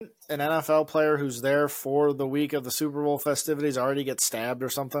an NFL player who's there for the week of the Super Bowl festivities already get stabbed or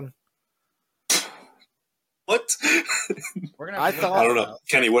something? What? I don't know.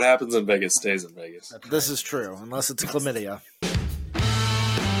 Kenny, what happens in Vegas stays in Vegas. This is true, unless it's chlamydia.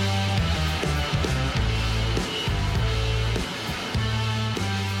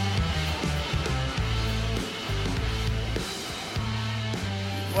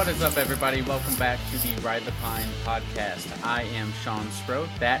 What is up, everybody? Welcome back to the Ride the Pine podcast. I am Sean Sproat.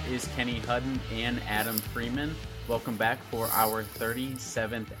 That is Kenny Hudden and Adam Freeman. Welcome back for our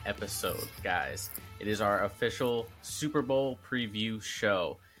 37th episode, guys. It is our official Super Bowl preview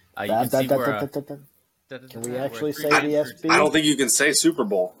show. You can see Can we actually say the SB? I don't think you can say Super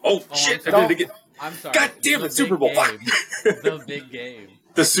Bowl. Oh shit! I'm sorry. God damn it, Super Bowl! The big game.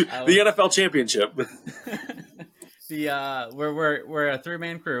 The NFL championship. We're a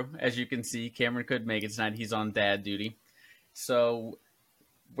three-man crew, as you can see. Cameron couldn't make it tonight; he's on dad duty. So,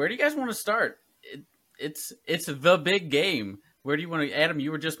 where do you guys want to start? It's the big game. Where do you want to? Adam,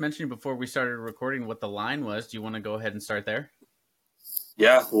 you were just mentioning before we started recording what the line was. Do you want to go ahead and start there?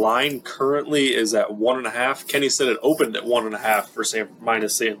 Yeah, line currently is at 1.5. Kenny said it opened at 1.5 for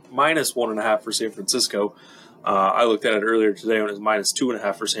minus 1.5 for San Francisco. I looked at it earlier today when it was minus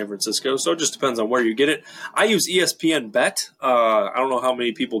 2.5 for San Francisco. So it just depends on where you get it. I use ESPN Bet. I don't know how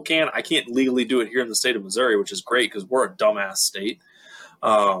many people can. I can't legally do it here in the state of Missouri, which is great because we're a dumbass state.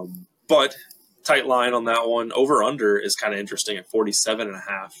 But tight line on that one. Over under is kind of interesting at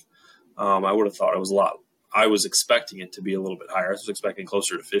 47.5. I would have thought it was a lot. I was expecting it to be a little bit higher. I was expecting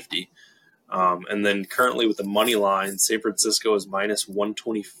closer to 50. And then currently with the money line, San Francisco is minus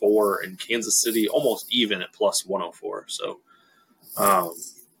 124 and Kansas City almost even at plus 104. So I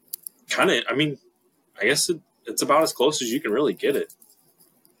guess it's about as close as you can really get it,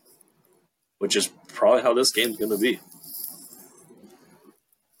 which is probably how this game's going to be.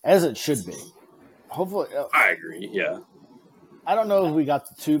 As it should be. Hopefully. I agree, yeah. I don't know if we got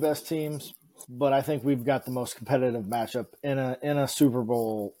the two best teams, but I think we've got the most competitive matchup in a Super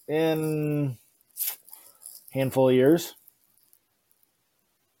Bowl in a handful of years.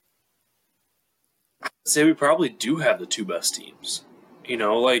 I'd say we probably do have the two best teams. You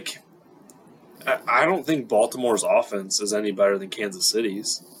know, I don't think Baltimore's offense is any better than Kansas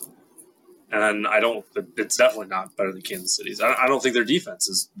City's. And it's definitely not better than Kansas City's. I don't think their defense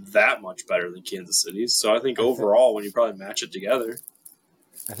is that much better than Kansas City's. So I think overall, when you probably match it together.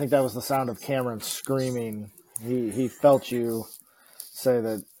 I think that was the sound of Cameron screaming. He felt you say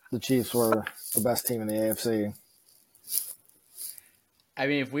that the Chiefs were the best team in the AFC. I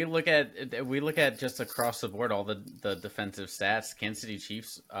mean, if we look at just across the board, all the defensive stats, Kansas City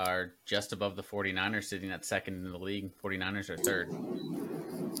Chiefs are just above the 49ers, sitting at second in the league. 49ers are third.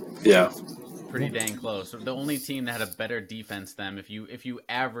 Yeah. Pretty dang close. The only team that had a better defense than them, if you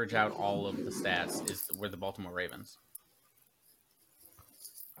average out all of the stats, were the Baltimore Ravens.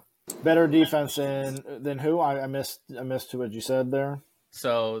 Better defense than who? I missed what you said there.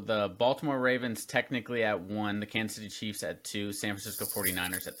 So the Baltimore Ravens technically at 1, the Kansas City Chiefs at 2, San Francisco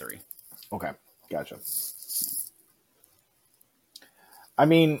 49ers at 3. Okay, gotcha. I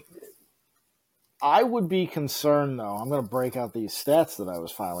mean, I would be concerned, though. I'm going to break out these stats that I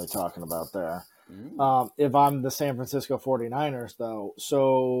was finally talking about there. If I'm the San Francisco 49ers, though.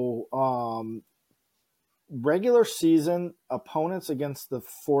 So regular season opponents against the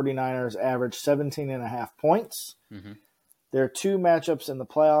 49ers average 17.5 points. Mm-hmm. Their two matchups in the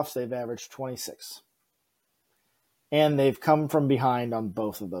playoffs, they've averaged 26. And they've come from behind on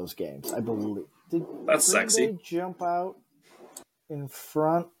both of those games, I believe. That's sexy. Did Green Bay jump out in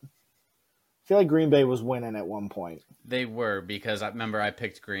front? I feel like Green Bay was winning at one point. They were, because I remember I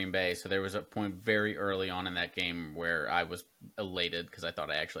picked Green Bay, so there was a point very early on in that game where I was elated because I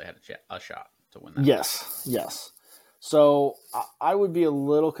thought I actually had a shot to win that. Yes. So I would be a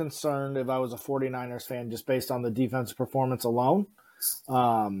little concerned if I was a 49ers fan just based on the defensive performance alone,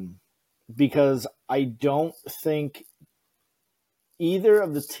 because I don't think either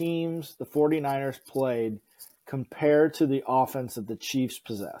of the teams the 49ers played compared to the offense that the Chiefs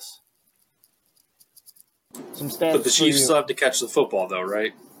possess. Some stats. But the Chiefs still have to catch the football, though,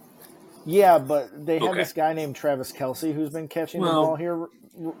 right? Yeah, but they have this guy named Travis Kelce who's been catching the ball here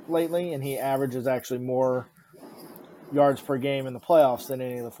lately, and he averages actually more yards per game in the playoffs than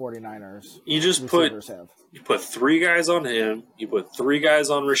any of the 49ers. You just put 3 guys on him, you put 3 guys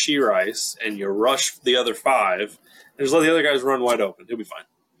on Rashee Rice, and you rush the other 5, and just let the other guys run wide open. He'll be fine.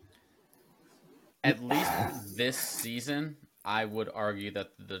 At least this season, I would argue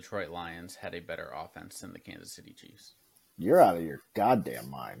that the Detroit Lions had a better offense than the Kansas City Chiefs. You're out of your goddamn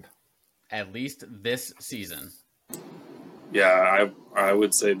mind. At least this season. Yeah, I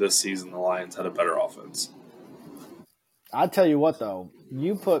would say this season the Lions had a better offense. I tell you what, though,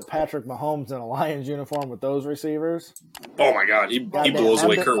 you put Patrick Mahomes in a Lions uniform with those receivers. Oh my God, he blows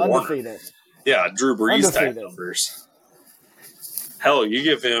away Kurt undefeated. Warner. Yeah, Drew Brees type Undefeated. numbers. Hell, you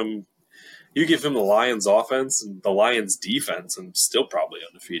give him the Lions offense and the Lions defense, and still probably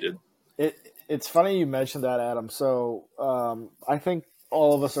undefeated. It's funny you mentioned that, Adam. So I think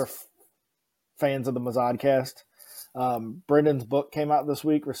all of us are fans of the Mazodcast. Brendan's book came out this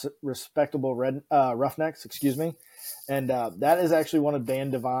week, Respectable Roughnecks, excuse me. And that is actually one of Dan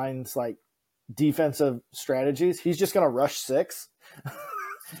Devine's like defensive strategies. He's just going to rush 6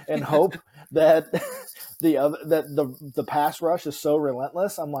 and hope that the pass rush is so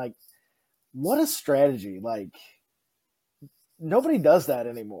relentless. I'm like, what a strategy. Like, nobody does that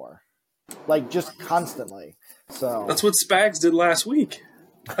anymore. Like, just constantly. So that's what Spags did last week.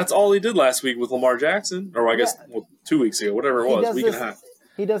 That's all he did last week with Lamar Jackson, or I guess 2 weeks ago, whatever it was, week and a half.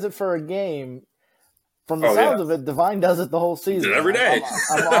 He does it for a game. From the sounds of it, Devine does it the whole season. He did it every day.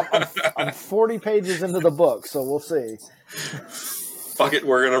 I'm 40 pages into the book, so we'll see. Fuck it,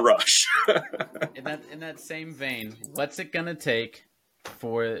 we're gonna rush. In that same vein, what's it gonna take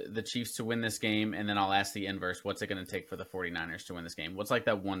for the Chiefs to win this game? And then I'll ask the inverse. What's it gonna take for the 49ers to win this game? What's like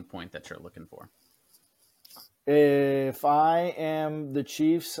that 1 point that you're looking for? If I am the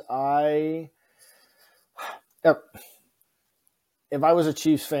Chiefs, if I was a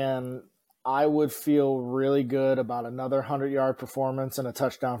Chiefs fan, I would feel really good about another 100-yard performance and a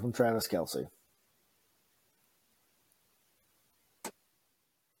touchdown from Travis Kelce.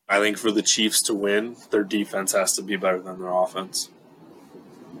 I think for the Chiefs to win, their defense has to be better than their offense.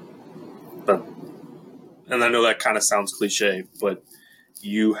 And I know that kind of sounds cliche, but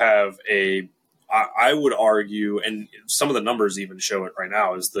you have I would argue, and some of the numbers even show it right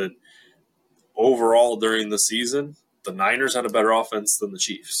now, is that overall during the season, the Niners had a better offense than the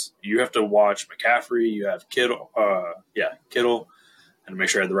Chiefs. You have to watch McCaffrey. You have Kittle, and make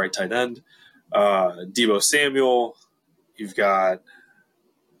sure I had the right tight end. Deebo Samuel. You've got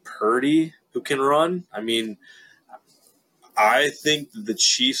Purdy, who can run. I mean, I think the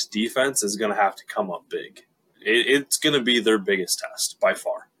Chiefs' defense is going to have to come up big. It's going to be their biggest test by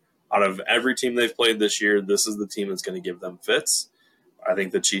far. Out of every team they've played this year, this is the team that's going to give them fits. I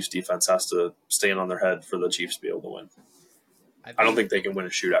think the Chiefs' defense has to stand on their head for the Chiefs to be able to win. I don't think they can win a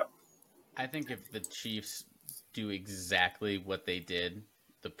shootout. I think if the Chiefs do exactly what they did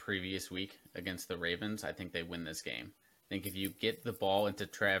the previous week against the Ravens, I think they win this game. I think if you get the ball into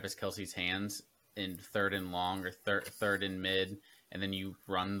Travis Kelce's hands in 3rd and long or third and mid, and then you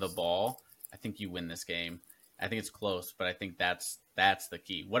run the ball, I think you win this game. I think it's close, but I think that's the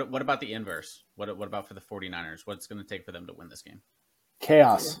key. What about the inverse? What about for the 49ers? What's going to take for them to win this game?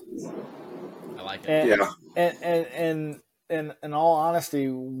 Chaos. I like it. And in all honesty,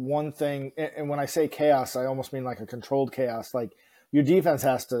 one thing, and when I say chaos, I almost mean like a controlled chaos. Like, your defense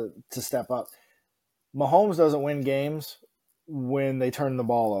has to step up. Mahomes doesn't win games when they turn the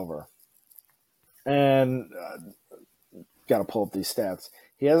ball over. And got to pull up these stats.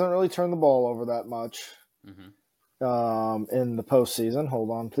 He hasn't really turned the ball over that much in the postseason.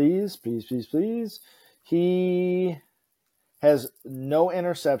 Hold on, please. He has no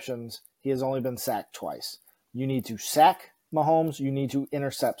interceptions. He has only been sacked twice. You need to sack Mahomes. You need to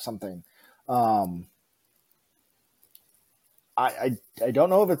intercept something. I don't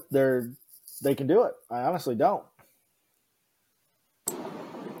know if they can do it. I honestly don't.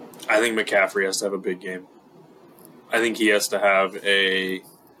 I think McCaffrey has to have a big game. I think he has to have a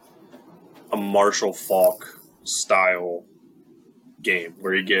Marshall Faulk style game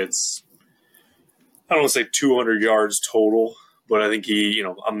where he gets, I don't want to say 200 yards total, but I think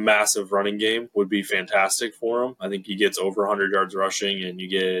a massive running game would be fantastic for him. I think he gets over 100 yards rushing and you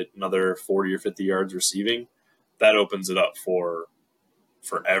get another 40 or 50 yards receiving. That opens it up for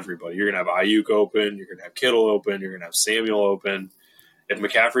everybody. You're going to have Ayuk open. You're going to have Kittle open. You're going to have Samuel open. If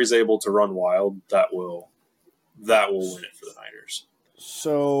McCaffrey's able to run wild, that will win it for the Niners.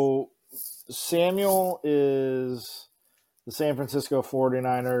 So Samuel is the San Francisco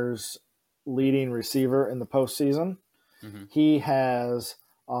 49ers leading receiver in the postseason. Mm-hmm. He has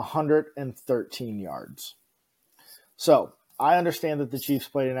 113 yards. So I understand that the Chiefs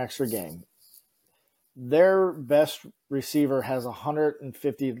played an extra game. Their best receiver has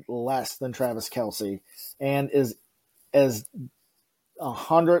 150 less than Travis Kelce and is as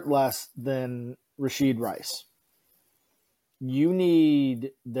 100 less than Rashid Rice. You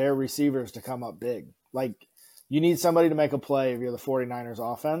need their receivers to come up big. Like, you need somebody to make a play if you're the 49ers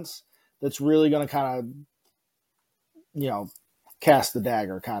offense that's really going to kind of, cast the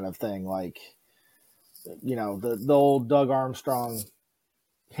dagger kind of thing. Like, the old Doug Armstrong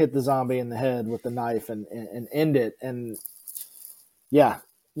hit the zombie in the head with the knife and end it. And yeah,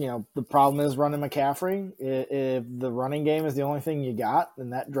 the problem is running McCaffrey. If the running game is the only thing you got,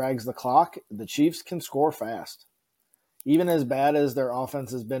 and that drags the clock, the Chiefs can score fast. Even as bad as their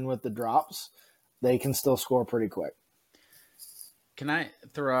offense has been with the drops, they can still score pretty quick. Can I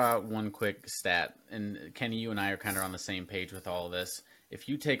throw out one quick stat? And Kenny, you and I are kind of on the same page with all of this. If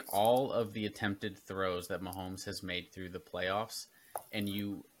you take all of the attempted throws that Mahomes has made through the playoffs and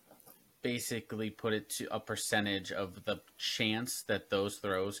you basically put it to a percentage of the chance that those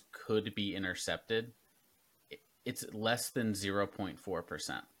throws could be intercepted, it's less than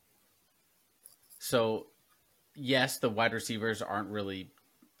 0.4%. So, yes, the wide receivers aren't really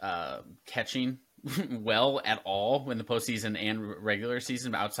catching well at all in the postseason and regular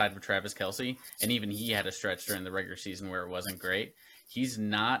season outside of Travis Kelce. And even he had a stretch during the regular season where it wasn't great. He's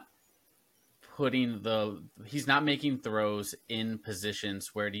not making throws in positions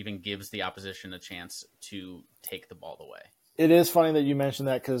where it even gives the opposition a chance to take the ball away. It is funny that you mentioned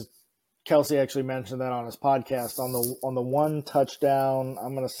that because Kelce actually mentioned that on his podcast on the one touchdown.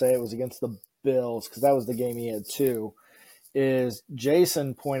 I'm going to say it was against the Bills because that was the game he had two. Is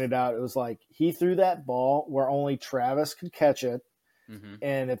Jason pointed out it was like he threw that ball where only Travis could catch it,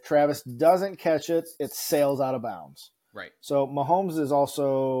 and if Travis doesn't catch it, it sails out of bounds. Right. So Mahomes is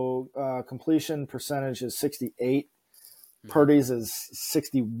also completion percentage is 68. Purdy's is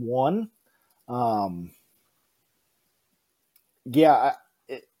 61. If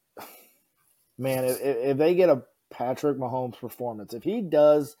they get a Patrick Mahomes performance, if he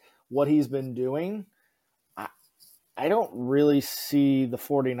does what he's been doing, I don't really see the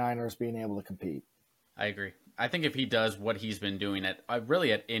 49ers being able to compete. I agree. I think if he does what he's been doing at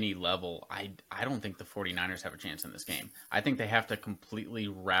any level, I don't think the 49ers have a chance in this game. I think they have to completely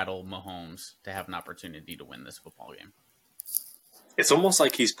rattle Mahomes to have an opportunity to win this football game. It's almost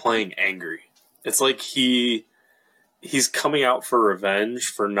like he's playing angry. It's like he's coming out for revenge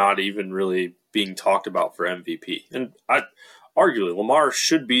for not even really being talked about for MVP. And arguably, Lamar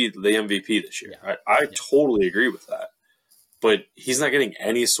should be the MVP this year. Yeah. I totally agree with that. But he's not getting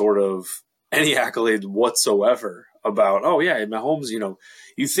any accolades whatsoever about, Mahomes,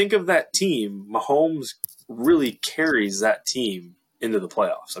 you think of that team, Mahomes really carries that team into the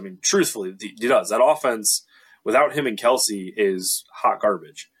playoffs. I mean, truthfully, he does. That offense, without him and Kelce, is hot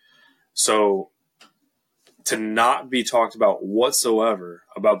garbage. So to not be talked about whatsoever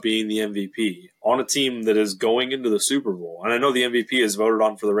about being the MVP on a team that is going into the Super Bowl, and I know the MVP is voted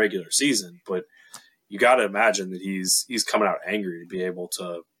on for the regular season, but you got to imagine that he's coming out angry to be able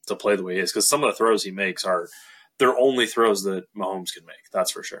to play the way he is, because some of the throws he makes they're only throws that Mahomes can make.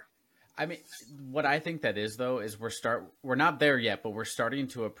 That's for sure. I mean, what I think that is, though, is we're not there yet, but we're starting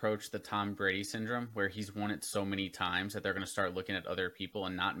to approach the Tom Brady syndrome, where he's won it so many times that they're going to start looking at other people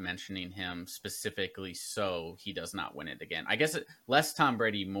and not mentioning him specifically so he does not win it again. I guess less Tom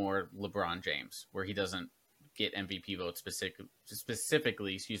Brady, more LeBron James, where he doesn't get MVP votes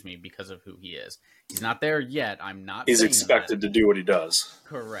specifically, because of who he is. He's not there yet. I'm not. He's expected to do what he does.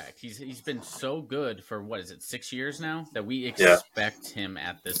 Correct. He's been so good for 6 years now that we expect him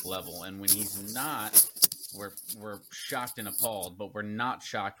at this level, and when he's not, we're shocked and appalled. But we're not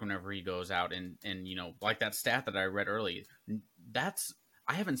shocked whenever he goes out and like that stat that I read earlier.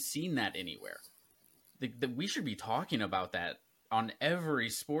 I haven't seen that anywhere. We should be talking about that on every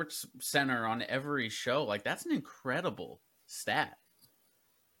Sports Center, on every show. Like, that's an incredible stat.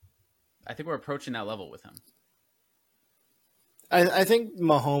 I think we're approaching that level with him. I think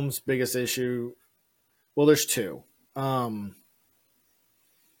Mahomes' biggest issue, well, there's two. They're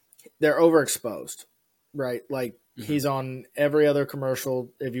overexposed, right? Like, he's on every other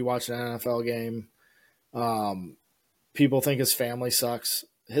commercial if you watch an NFL game. People think his family sucks.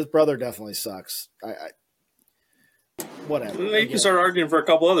 His brother definitely sucks. Whatever. You can start arguing for a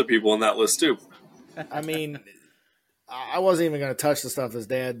couple other people on that list too. I mean, I wasn't even going to touch the stuff his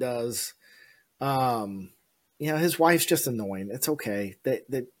dad does. His wife's just annoying. It's okay. They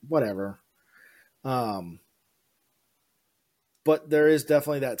whatever. But there is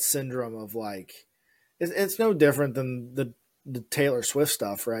definitely that syndrome of like, it's no different than the Taylor Swift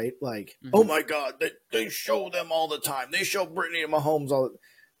stuff, right? Like, oh my God, they show them all the time. They show Britney and Mahomes all the.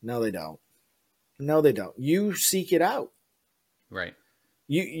 No, they don't. No, they don't. You seek it out. Right.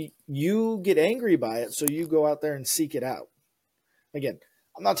 You get angry by it, so you go out there and seek it out. Again,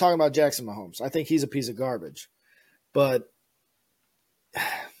 I'm not talking about Jackson Mahomes. I think he's a piece of garbage. But,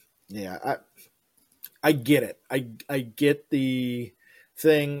 yeah, I get it. I get the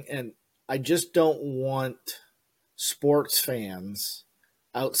thing, and I just don't want sports fans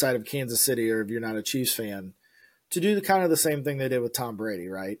outside of Kansas City, or if you're not a Chiefs fan, to do the same thing they did with Tom Brady,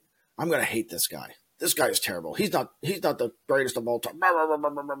 right? I'm going to hate this guy. This guy is terrible. He's not the greatest of all time.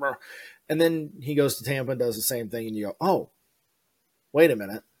 And then he goes to Tampa and does the same thing, and you go, oh, wait a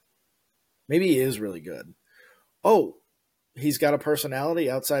minute. Maybe he is really good. Oh, he's got a personality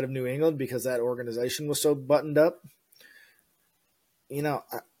outside of New England because that organization was so buttoned up. You know,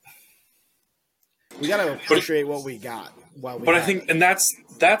 we got to appreciate what we got. I think, and that's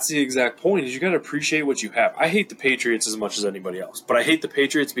the exact point, is you got to appreciate what you have. I hate the Patriots as much as anybody else, but I hate the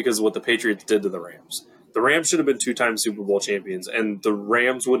Patriots because of what the Patriots did to the Rams. The Rams should have been 2-time Super Bowl champions, and the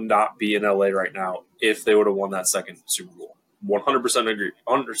Rams would not be in LA right now if they would have won that second Super Bowl. 100% agree.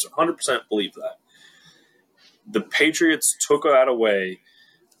 100% believe that. The Patriots took that away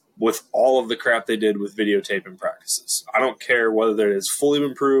with all of the crap they did with videotaping practices. I don't care whether it is fully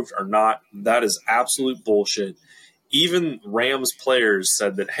improved or not. That is absolute bullshit. Even Rams players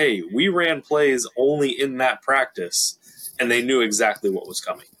said that, hey, we ran plays only in that practice, and they knew exactly what was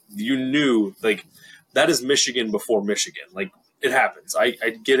coming. You knew, like, that is Michigan before Michigan. Like, it happens. I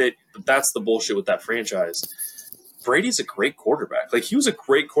get it, but that's the bullshit with that franchise. Brady's a great quarterback. Like, he was a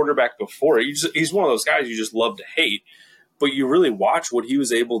great quarterback before. He's one of those guys you just love to hate, but you really watch what he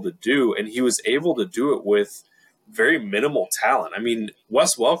was able to do, and he was able to do it with very minimal talent. I mean,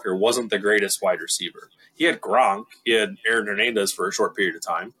 Wes Welker wasn't the greatest wide receiver. He had Gronk. He had Aaron Hernandez for a short period of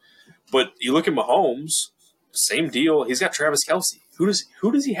time. But you look at Mahomes, same deal. He's got Travis Kelce.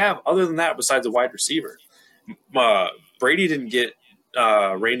 Who does he have other than that besides a wide receiver? Brady didn't get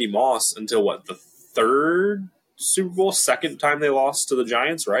Randy Moss until, what, the third Super Bowl, second time they lost to the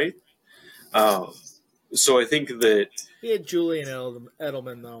Giants, right? So I think that he had Julian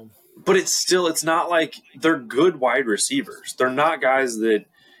Edelman, though. But it's not like they're good wide receivers. They're not guys that,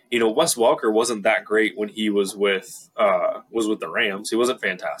 Wes Welker wasn't that great when he was with the Rams. He wasn't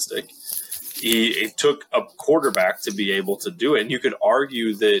fantastic. It took a quarterback to be able to do it. And you could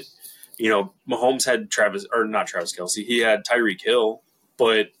argue that, Mahomes had not Travis Kelce. He had Tyreek Hill,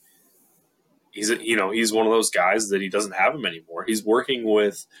 but he's one of those guys that he doesn't have him anymore. He's working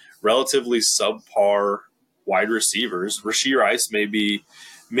with relatively subpar wide receivers. Rashee Rice may be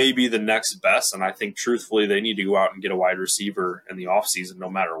the next best, and I think truthfully they need to go out and get a wide receiver in the offseason no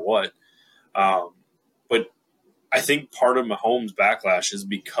matter what. But I think part of Mahomes' backlash is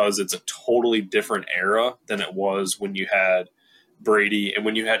because it's a totally different era than it was when you had Brady and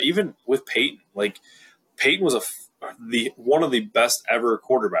when you had even with Peyton. Like, Peyton was one of the best ever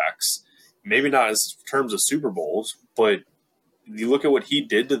quarterbacks. Maybe not in terms of Super Bowls, but you look at what he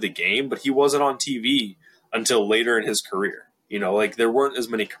did to the game, but he wasn't on TV until later in his career. There weren't as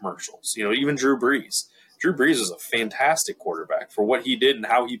many commercials. Even Drew Brees. Drew Brees was a fantastic quarterback for what he did and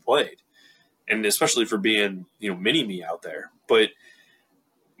how he played, and especially for being, mini-me out there. But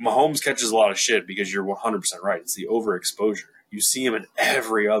Mahomes catches a lot of shit because you're 100% right. It's the overexposure. You see him in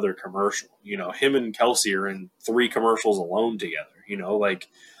every other commercial. Him and Kelce are in 3 commercials alone together.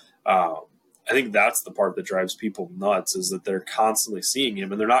 I think that's the part that drives people nuts, is that they're constantly seeing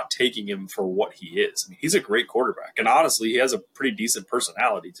him and they're not taking him for what he is. I mean, he's a great quarterback, and honestly, he has a pretty decent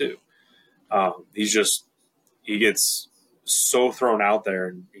personality too. He gets so thrown out there,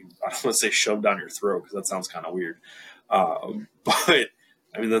 and I don't want to say shoved down your throat because that sounds kind of weird. But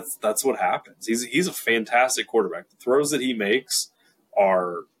I mean, that's what happens. He's a fantastic quarterback. The throws that he makes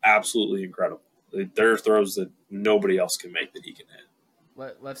are absolutely incredible. There are throws that nobody else can make that he can hit.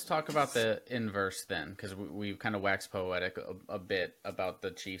 Let's talk about the inverse then, because we've kind of waxed poetic a bit about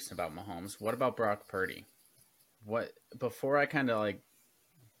the Chiefs and about Mahomes. What about Brock Purdy? Before I kind of like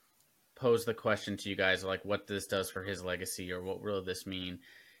pose the question to you guys, like what this does for his legacy or what will this mean?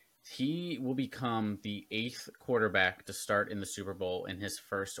 He will become the 8th quarterback to start in the Super Bowl in his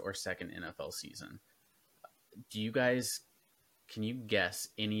first or second NFL season. Can you guess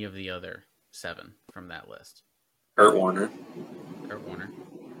any of the other 7 from that list? Kurt Warner.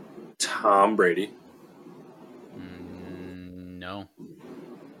 Tom Brady. No.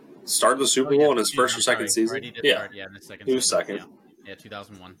 Started the Super Bowl in his first or second season? Brady did start, in his second season. He was second. Yeah,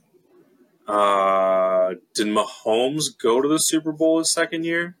 2001. Did Mahomes go to the Super Bowl his second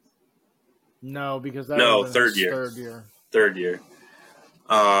year? No, because that was third his year. Third year.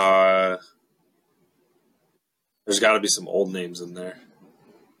 There's got to be some old names in there.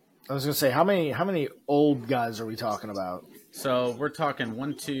 I was going to say, how many old guys are we talking about? So we're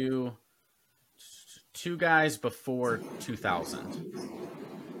talking 2 guys before 2000.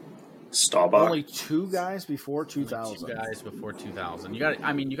 Staubach. Only 2 guys before 2000. 2 guys before 2000. You got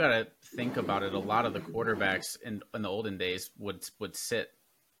to think about it. A lot of the quarterbacks in the olden days would sit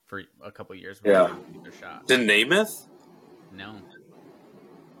for a couple of years before they get their shot. Did Namath? No.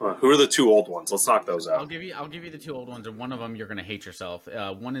 Who are the two old ones? Let's knock those I'll out. give you the two old ones, and one of them you're going to hate yourself.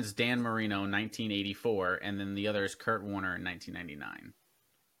 One is Dan Marino, 1984, and then the other is Kurt Warner in 1999.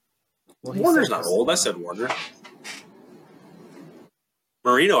 Well, Warner's not old. I said Warner.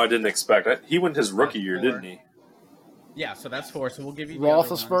 Marino, I didn't expect. He went his rookie year, didn't he? Yeah, so that's 4. So we'll give you the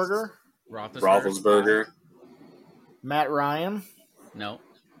Roethlisberger. Roethlisberger. Matt Ryan. No.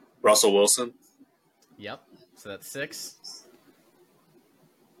 Russell Wilson. Yep. So that's 6.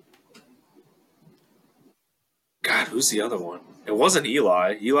 God, who's the other one? It wasn't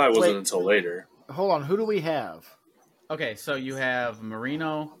Eli. Eli wasn't until later. Hold on. Who do we have? Okay, so you have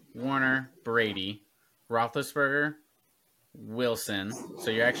Marino, Warner, Brady, Roethlisberger, Wilson. So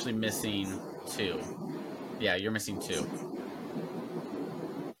you're actually missing 2. Yeah, you're missing 2.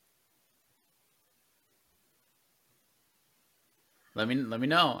 Let me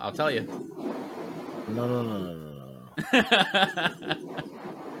know. I'll tell you. No.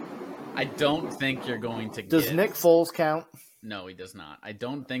 I don't think you're going to get... Does Nick Foles count? No, he does not. I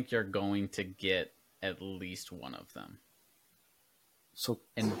don't think you're going to get at least one of them.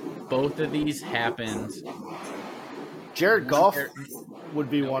 And both of these happened... Jared Goff would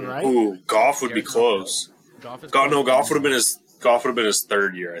be one, right? Ooh, Goff would be close. Goff would have been his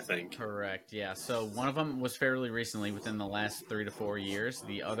third year, I think. Correct. Yeah. So one of them was fairly recently, within the last 3 to 4 years.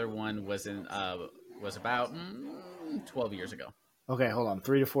 The other one was about 12 years ago. Okay, hold on.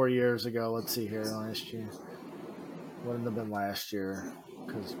 3 to 4 years ago. Let's see here. Last year. Wouldn't have been last year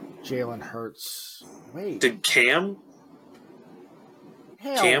because Jalen Hurts. Wait. Did Cam?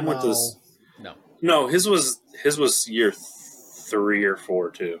 Cam went to. No. No, his was year 3 or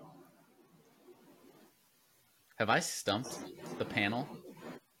 4 too. Have I stumped the panel?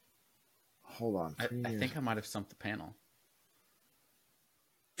 Hold on. I think I might have stumped the panel.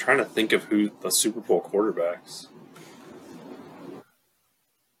 I'm trying to think of who the Super Bowl quarterbacks.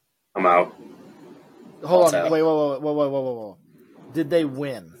 I'm out. Hold on. Wait. Whoa. Did they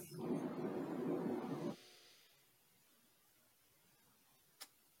win?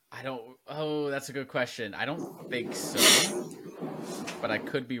 Oh, that's a good question. I don't think so, but I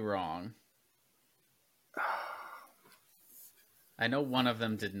could be wrong. I know one of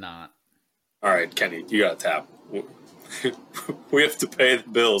them did not. All right, Kenny, you got to tap. We have to pay the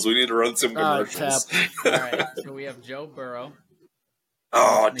bills. We need to run some commercials. All right, so we have Joe Burrow.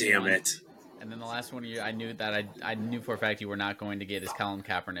 Oh, damn it. And then the last one I knew for a fact you were not going to get is Colin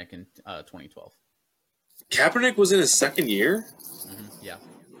Kaepernick in 2012. Kaepernick was in his second year? Mm-hmm, yeah.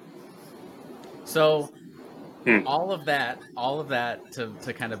 So all of that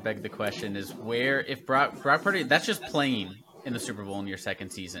to kind of beg the question is where, if Brock Purdy, that's just playing in the Super Bowl in your second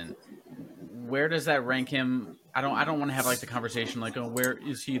season, where does that rank him? I don't want to have like the conversation like, oh, where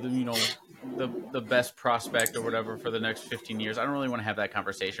is he the best prospect or whatever for the next 15 years? I don't really want to have that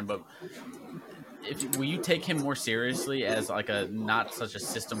conversation, but will you take him more seriously as like a not such a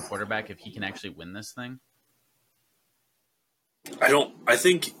system quarterback if he can actually win this thing?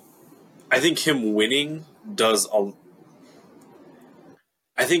 I think him winning does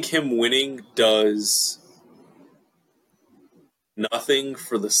nothing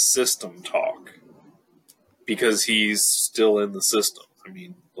for the system talk because he's still in the system. I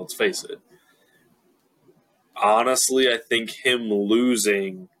mean, let's face it. Honestly, I think him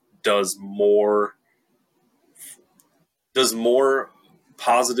losing does more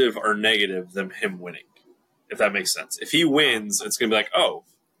positive or negative than him winning, if that makes sense. If he wins, it's going to be like, oh,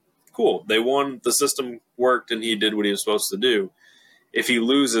 cool, they won, the system worked, and he did what he was supposed to do. If he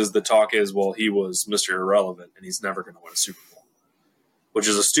loses, the talk is, well, he was Mr. Irrelevant, and he's never going to win a Super Bowl, which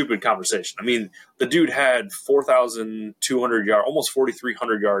is a stupid conversation. I mean, the dude had 4,200 yards, almost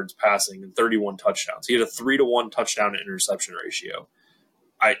 4,300 yards passing and 31 touchdowns. He had a 3-to-1 touchdown to interception ratio.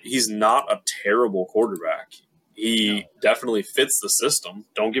 He's not a terrible quarterback. He definitely fits the system,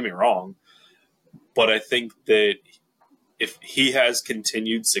 don't get me wrong, but I think that if he has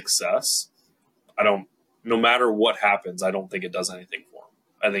continued success, no matter what happens, I don't think it does anything for him.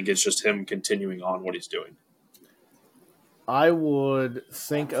 I think it's just him continuing on what he's doing. I would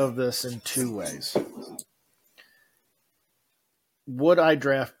think of this in 2 ways. Would I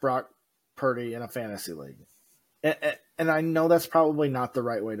draft Brock Purdy in a fantasy league? And I know that's probably not the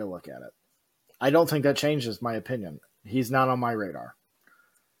right way to look at it. I don't think that changes my opinion. He's not on my radar.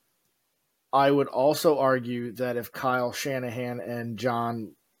 I would also argue that if Kyle Shanahan and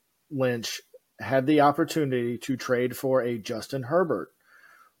John Lynch had the opportunity to trade for a Justin Herbert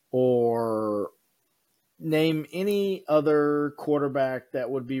or name any other quarterback that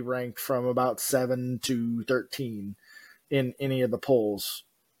would be ranked from about 7 to 13 in any of the polls,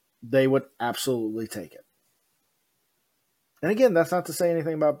 they would absolutely take it. And again, that's not to say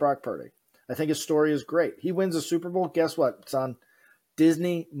anything about Brock Purdy. I think his story is great. He wins a Super Bowl. Guess what, son?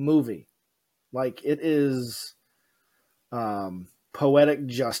 Disney movie. Like, it is poetic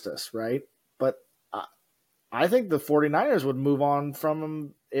justice, right? But I think the 49ers would move on from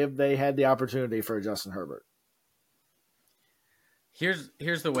him if they had the opportunity for Justin Herbert. Here's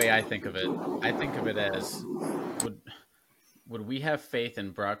the way I think of it. I think of it as would we have faith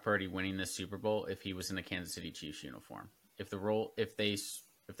in Brock Purdy winning this Super Bowl if he was in the Kansas City Chiefs uniform? If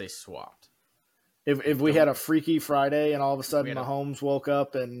they swapped. If we had a Freaky Friday and all of a sudden Mahomes woke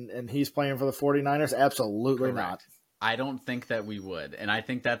up and he's playing for the 49ers, absolutely Correct. not. I don't think that we would, and I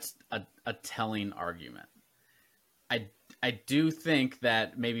think that's a telling argument. I do think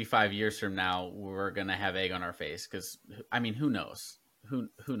that maybe 5 years from now we're gonna have egg on our face because I mean, who knows? Who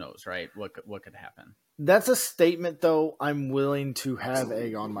knows, right? What could happen? That's a statement, though. I'm willing to have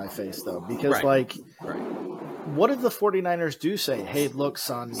egg on my face, though, because Right. what if the 49ers do say, "Hey, look,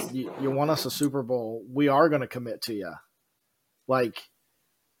 son, you won us a Super Bowl. We are going to commit to you." Like,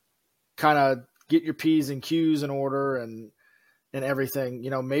 kind of get your P's and Q's in order and everything.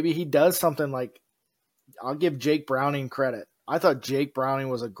 You know, maybe he does something like, I'll give Jake Browning credit. I thought Jake Browning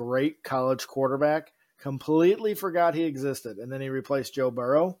was a great college quarterback. Completely forgot he existed. And then he replaced Joe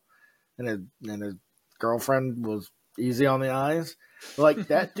Burrow, and his girlfriend was easy on the eyes. Like,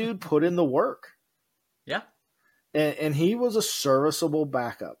 that dude put in the work. Yeah. And he was a serviceable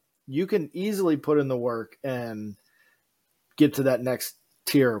backup. You can easily put in the work and get to that next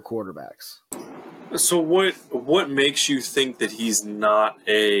tier of quarterbacks. So what makes you think that he's not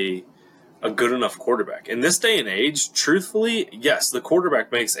a good enough quarterback? In this day and age, truthfully, yes, the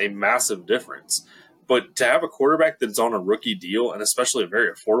quarterback makes a massive difference. But to have a quarterback that's on a rookie deal, and especially a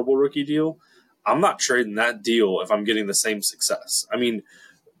very affordable rookie deal, I'm not trading that deal if I'm getting the same success. I mean,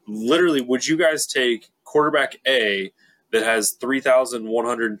 literally, would you guys take quarterback A that has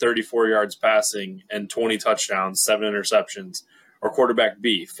 3,134 yards passing and 20 touchdowns, 7 interceptions, or quarterback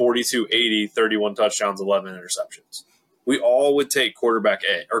B, 42, 80, 31 touchdowns, 11 interceptions? We all would take quarterback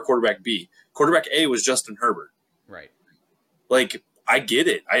A or quarterback B. Quarterback A was Justin Herbert. Right. Like, I get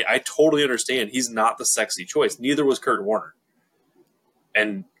it. I totally understand. He's not the sexy choice. Neither was Kurt Warner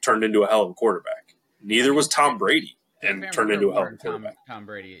and turned into a hell of a quarterback. Neither was Tom Brady and turned into a hell of a quarterback. Tom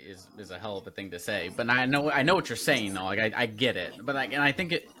Brady is a hell of a thing to say. But I know what you're saying, though. Like, I get it. But I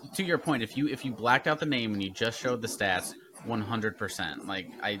think to your point, if you blacked out the name and you just showed the stats, 100%. Like,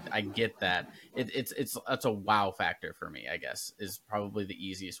 I get that. It's a wow factor for me, I guess, is probably the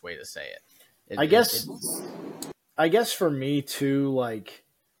easiest way to say it. I guess for me too, like,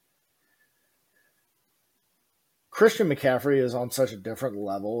 Christian McCaffrey is on such a different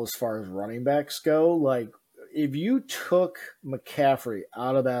level as far as running backs go. Like, if you took McCaffrey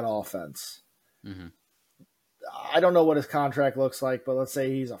out of that offense, mm-hmm. I don't know what his contract looks like, but let's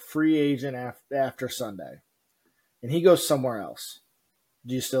say he's a free agent after Sunday, and he goes somewhere else.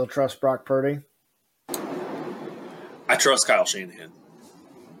 Do you still trust Brock Purdy? I trust Kyle Shanahan.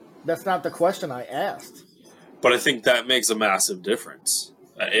 That's not the question I asked. But I think that makes a massive difference.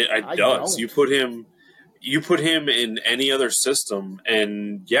 It does. Don't. You put him in any other system,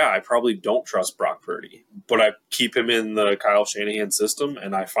 and yeah, I probably don't trust Brock Purdy. But I keep him in the Kyle Shanahan system,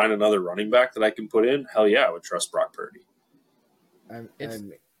 and I find another running back that I can put in. Hell yeah, I would trust Brock Purdy.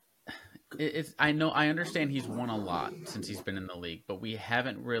 I understand he's won a lot since he's been in the league, but we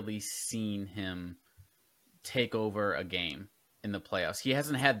haven't really seen him take over a game in the playoffs. He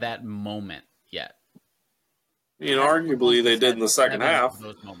hasn't had that moment yet. You know, arguably they did in the second half.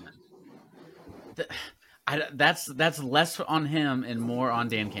 Those moments. That's less on him and more on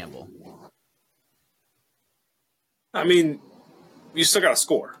Dan Campbell. I mean, you still got to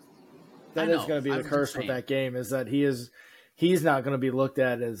score. That is going to be the curse with that game, is that he's not going to be looked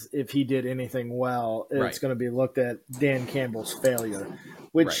at as if he did anything well. It's going to be looked at Dan Campbell's failure,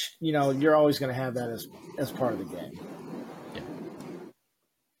 which, you know, you're always going to have that as part of the game. Yeah.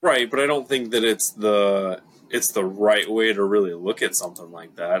 Right, but I don't think that it's the right way to really look at something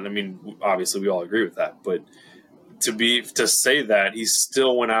like that. I mean, obviously we all agree with that, but to say that, he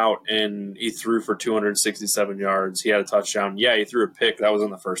still went out and he threw for 267 yards. He had a touchdown. Yeah, he threw a pick. That was in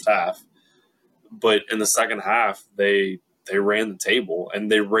the first half. But in the second half, they ran the table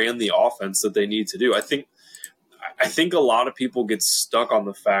and they ran the offense that they need to do. I think a lot of people get stuck on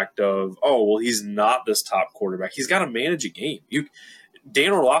the fact of, oh, well, he's not this top quarterback. He's got to manage a game.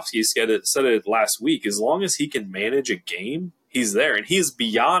 Dan Orlovsky said it last week. As long as he can manage a game, he's there. And he is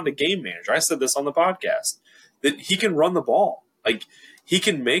beyond a game manager. I said this on the podcast, that he can run the ball. Like, he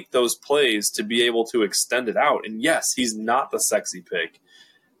can make those plays to be able to extend it out. And yes, he's not the sexy pick.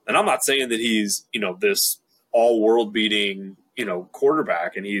 And I'm not saying that he's, you know, this all world beating,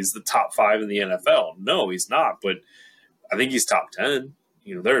 quarterback and he's the top 5 in the NFL. No, he's not, but I think he's top 10.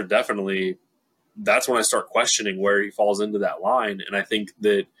 There are definitely, that's when I start questioning where he falls into that line. And I think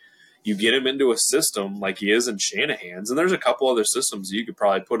that you get him into a system like he is in Shanahan's, and there's a couple other systems you could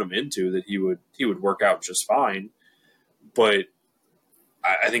probably put him into that he would work out just fine. But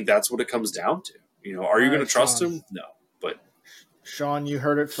I think that's what it comes down to. Are you going to trust him? No. But Sean, you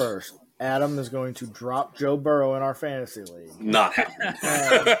heard it first. Adam is going to drop Joe Burrow in our fantasy league. Not happening.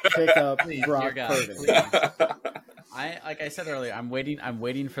 And pick up Brock Purdy. Like I said earlier, I'm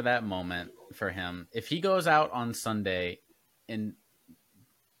waiting for that moment for him. If he goes out on Sunday and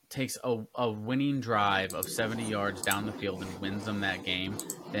takes a winning drive of 70 yards down the field and wins them that game,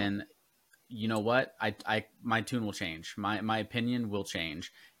 then you know what? My tune will change. My opinion will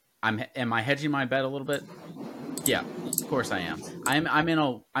change. Am I hedging my bet a little bit? Yeah, of course I am. I'm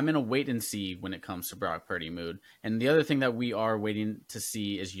in a wait and see when it comes to Brock Purdy mood. And the other thing that we are waiting to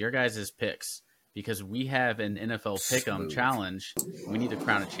see is your guys' picks, because we have an NFL Pick'em challenge. We need to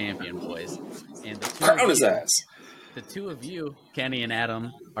crown a champion, boys. And crown his ass. The two of you, Kenny and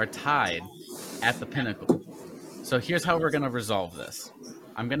Adam, are tied at the pinnacle. So here's how we're going to resolve this.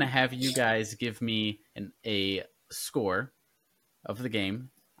 I'm going to have you guys give me a score of the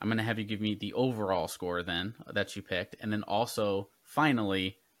game. I'm going to have you give me the overall score then that you picked. And then also,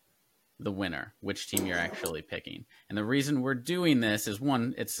 finally, the winner, which team you're actually picking. And the reason we're doing this is,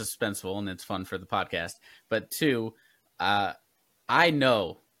 one, it's suspenseful and it's fun for the podcast. But two, I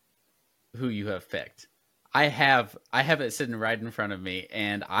know who you have picked. I have it sitting right in front of me,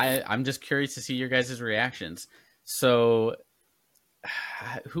 and I'm just curious to see your guys' reactions. So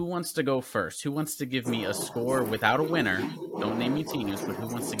who wants to go first? Who wants to give me a score without a winner? Don't name me teams, but who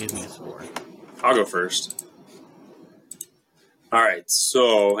wants to give me a score? I'll go first. All right,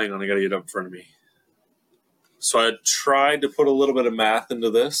 so hang on, I got to get up in front of me. So I tried to put a little bit of math into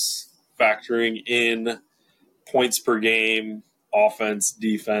this, factoring in points per game, offense,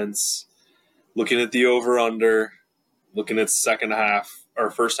 defense, looking at the over-under, looking at second half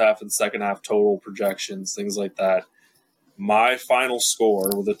or first half and second half total projections, things like that. My final score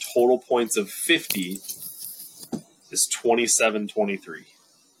with a total points of 50 is 27-23.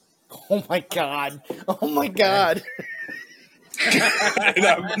 Oh my God. Oh my God. And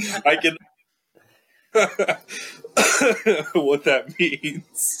I can what that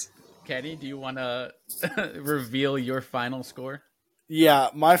means. Kenny, do you want to reveal your final score? Yeah,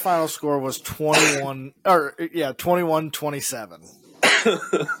 my final score was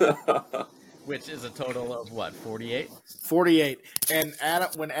 21-27. Which is a total of what, 48? 48. And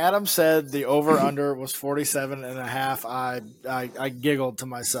when Adam said the over-under was 47.5, I giggled to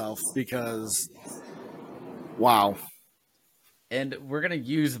myself because, wow. And we're going to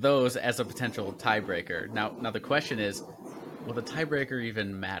use those as a potential tiebreaker. Now the question is, will the tiebreaker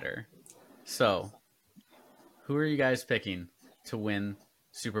even matter? So, who are you guys picking to win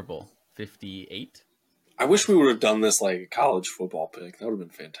Super Bowl 58? I wish we would have done this like a college football pick. That would have been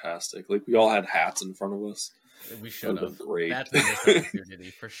fantastic. Like, we all had hats in front of us. We should have. Great. That's a missed opportunity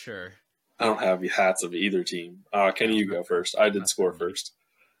for sure. I don't have hats of either team. Kenny, you go first. I did score first.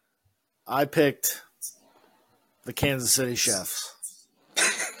 I picked the Kansas City Chiefs.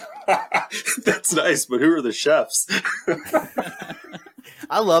 That's nice, but who are the chefs?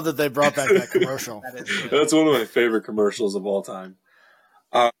 I love that they brought back that commercial. That's one of my favorite commercials of all time.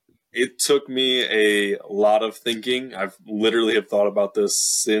 It took me a lot of thinking. I've literally have thought about this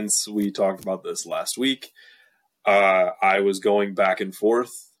since we talked about this last week. I was going back and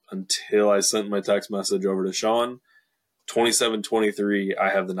forth until I sent my text message over to Sean. 27-23, I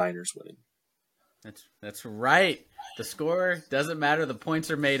have the Niners winning. That's right. The score doesn't matter. The points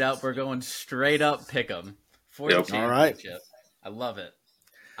are made up. We're going straight up pick 'em for the championship. All right. I love it.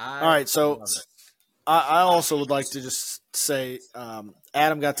 All right, so I also would like to just say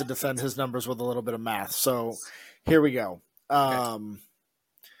Adam got to defend his numbers with a little bit of math. So here we go. Okay.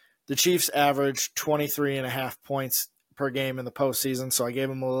 The Chiefs averaged 23.5 points per game in the postseason, so I gave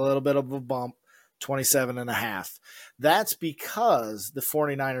them a little bit of a bump, 27.5. That's because the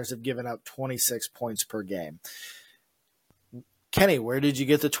 49ers have given up 26 points per game. Kenny, where did you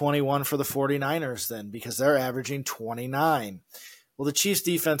get the 21 for the 49ers then? Because they're averaging 29. Well, the Chiefs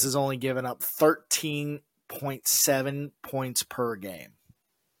defense has only given up 13.7 points per game.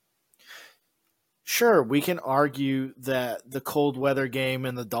 Sure, we can argue that the cold weather game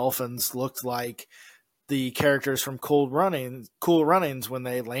and the Dolphins looked like the characters from Cool Runnings when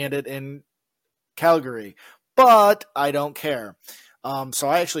they landed in Calgary, but I don't care. So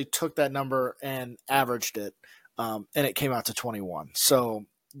I actually took that number and averaged it, and it came out to 21. So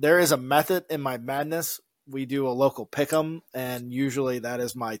there is a method in my madness we do a local pick'em, and usually that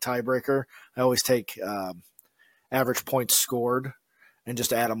is my tiebreaker. I always take average points scored and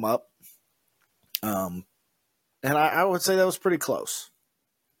just add them up. And I would say that was pretty close.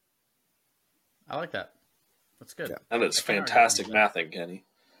 I like that. That's good. Yeah. And it's fantastic mathing, Kenny.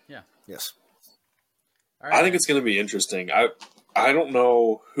 Yeah. Yes. All right, I think it's going to be interesting. I don't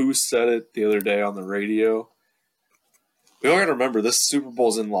know who said it the other day on the radio. We all got to remember this Super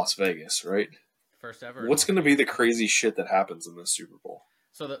Bowl's in Las Vegas, right? first ever. What's going to be the crazy shit that happens in this Super Bowl?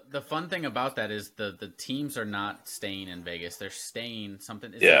 So the fun thing about that is the teams are not staying in Vegas. They're staying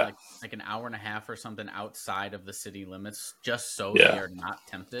something like an hour and a half or something outside of the city limits, just so they are not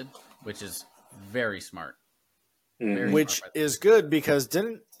tempted, which is very smart. Which is good because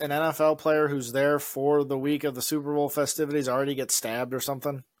didn't an NFL player who's there for the week of the Super Bowl festivities already get stabbed or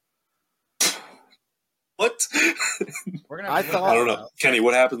something? What? I don't know. Kenny,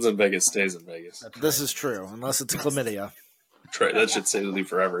 what happens in Vegas stays in Vegas. This is true, unless it's chlamydia. Right, that should stay with you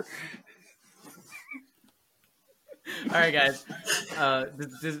forever. All right, guys.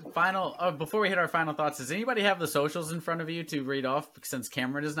 Before we hit our final thoughts, does anybody have the socials in front of you to read off since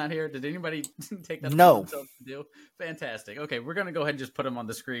Cameron is not here? Did anybody take that? No. To do? Fantastic. Okay, we're going to go ahead and just put them on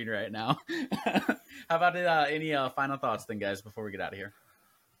the screen right now. How about any final thoughts then, guys, before we get out of here?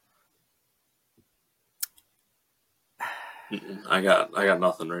 I got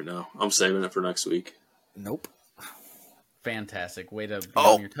nothing right now. I'm saving it for next week. Nope. Fantastic. Way to be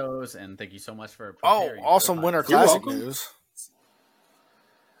on your toes, and thank you so much for preparing. Awesome Winter Classic news.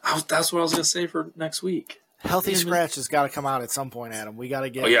 That's what I was going to say for next week. Healthy Scratch has got to come out at some point, Adam. We got to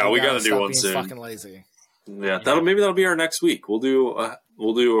get. We got to do one soon. Fucking lazy. Yeah, that'll be our next week. We'll do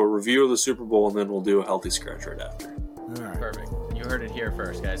a review of the Super Bowl, and then we'll do a Healthy Scratch right after. All right. Perfect. You heard it here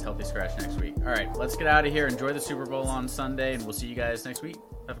first, guys. Healthy Scratch next week. All right, let's get out of here. Enjoy the Super Bowl on Sunday, and we'll see you guys next week.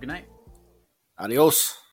 Have a good night. Adios.